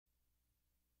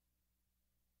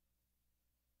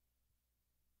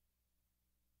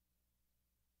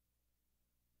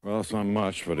Well, it's not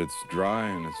much, but it's dry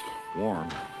and it's warm.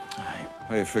 Aye.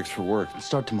 How you fixed for work? I'll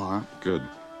start tomorrow. Good.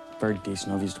 Very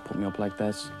decent of you to put me up like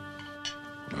this.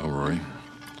 Well, Rory,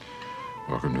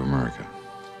 welcome to America.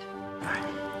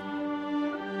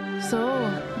 Aye. So,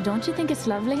 don't you think it's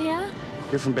lovely here?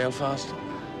 You're from Belfast?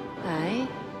 Aye.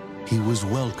 He was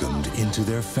welcomed into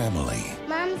their family.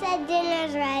 Mom said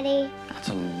dinner's ready. That's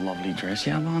a lovely dress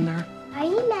you have on there. Are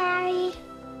you married?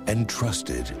 And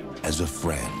trusted as a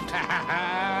friend.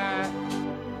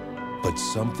 But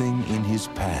something in his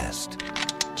past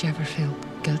Do you ever feel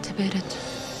guilty about it?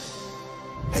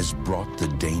 has brought the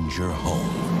danger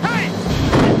home. Hey!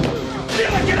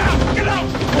 Get out! Get out!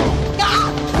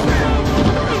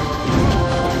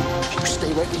 You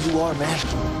stay right where you are, man.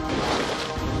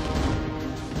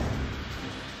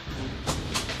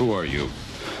 Who are you?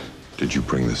 Did you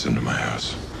bring this into my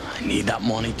house? I need that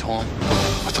money, Tom.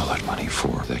 What's all that money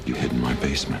for that you hid in my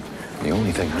basement? The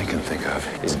only thing I can think of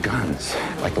is guns,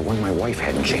 like the one my wife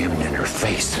had jammed in her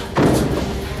face.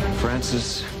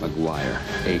 Francis McGuire,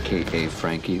 a.k.a.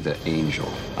 Frankie the Angel.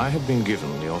 I have been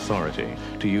given the authority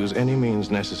to use any means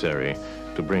necessary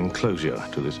to bring closure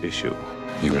to this issue.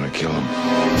 You're gonna kill him.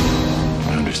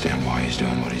 I understand why he's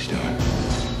doing what he's doing.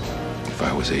 If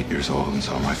I was 8 years old and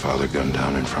saw my father gunned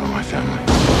down in front of my family.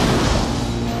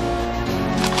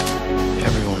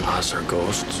 Everyone has their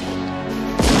ghosts.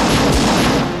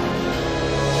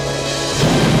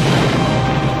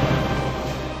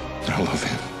 I love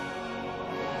him.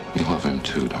 You love him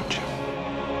too, don't you?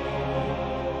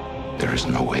 There is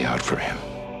no way out for him.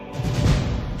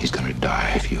 He's gonna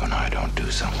die if you and I don't do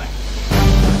something.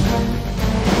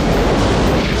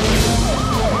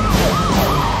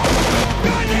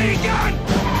 Gun, gun!